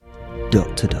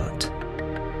Dot to Dot,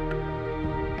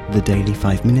 the daily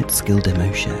 5-minute skill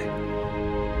demo show.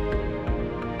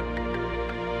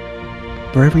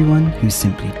 For everyone who's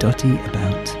simply dotty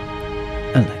about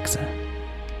Alexa.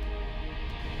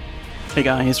 Hey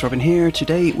guys, Robin here.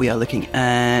 Today we are looking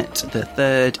at the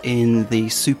third in the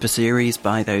super series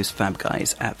by those fab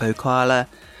guys at Vocala.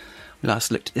 We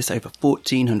last looked at this over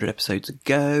 1,400 episodes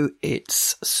ago.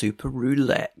 It's Super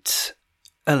Roulette.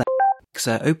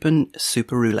 Alexa, open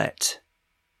Super Roulette.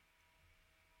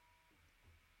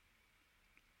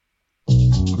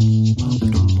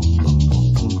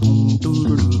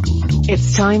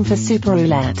 It's time for Super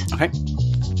Roulette. Okay.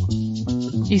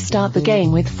 You start the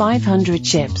game with 500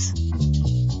 chips.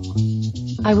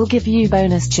 I will give you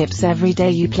bonus chips every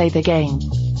day you play the game.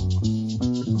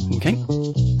 Okay.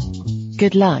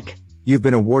 Good luck. You've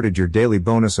been awarded your daily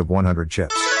bonus of 100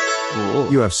 chips. Oh.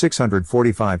 You have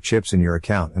 645 chips in your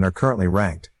account and are currently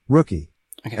ranked Rookie.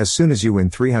 Okay. As soon as you win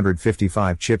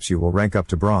 355 chips you will rank up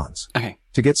to Bronze. Okay.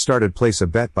 To get started, place a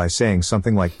bet by saying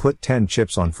something like put 10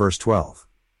 chips on first 12.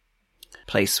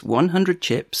 Place 100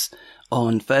 chips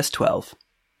on first 12.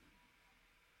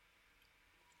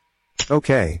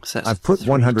 Okay, So that's I've put 3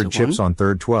 100 to chips 1. on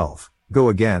third 12. Go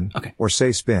again, Okay. or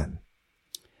say spin.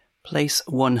 Place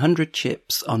 100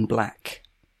 chips on black.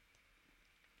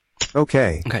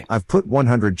 Okay, Okay. I've put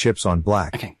 100 chips on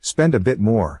black. Okay. Spend a bit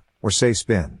more, or say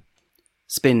spin.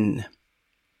 Spin.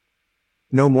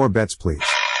 No more bets, please.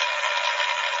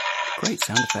 Great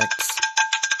sound effects.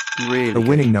 Really The good.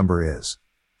 winning number is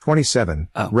 27,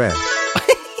 Oh. red.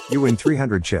 You win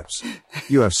 300 chips.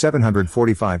 You have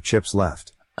 745 chips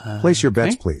left. Place your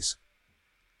bets, okay. please.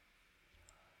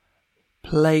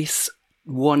 Place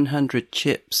 100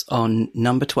 chips on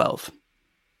number 12.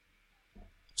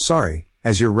 Sorry,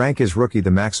 as your rank is Rookie,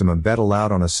 the maximum bet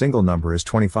allowed on a single number is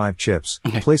 25 chips.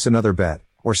 Okay. Place another bet,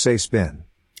 or say spin.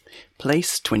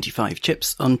 Place 25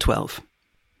 chips on 12.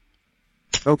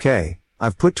 Okay,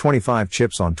 I've put 25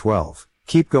 chips on 12.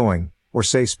 Keep going, or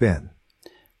say spin.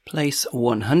 Place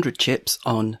 100 chips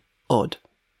on odd.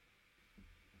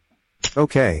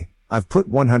 Okay, I've put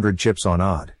 100 chips on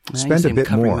odd. you Spend a seem bit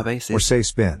covering more, my bases. or say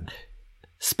spin.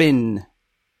 Spin.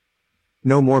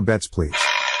 No more bets, please.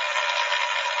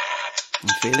 I'm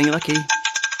feeling lucky.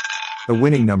 The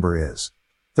winning number is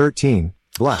 13,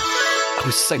 black. I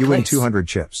was so You close. win 200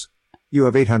 chips. You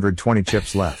have 820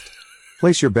 chips left.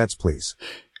 Place your bets, please.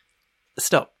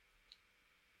 Stop.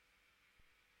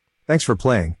 Thanks for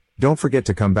playing. Don't forget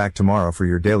to come back tomorrow for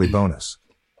your daily bonus.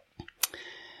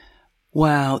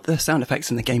 Wow, the sound effects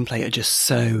and the gameplay are just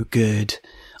so good.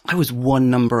 I was one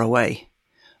number away.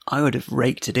 I would have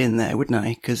raked it in there, wouldn't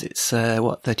I? Because it's,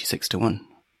 36 to 1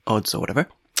 odds or whatever.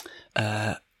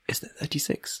 Is it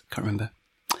 36? Can't remember.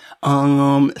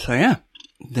 So yeah,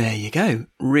 there you go.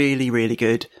 Really, really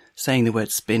good. Saying the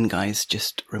word spin, guys,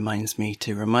 just reminds me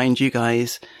to remind you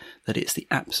guys that it's the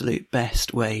absolute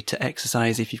best way to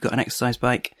exercise if you've got an exercise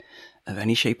bike of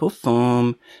any shape or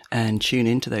form, and tune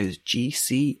into those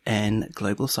GCN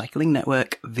Global Cycling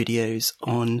Network videos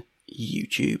on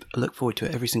YouTube. I look forward to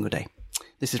it every single day.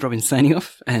 This is Robin signing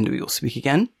off, and we will speak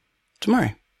again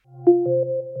tomorrow.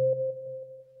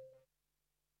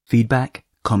 Feedback,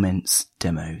 comments,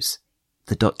 demos.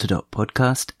 The Dot to Dot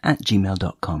podcast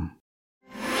 @gmail.com.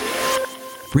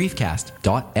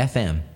 Briefcast.fm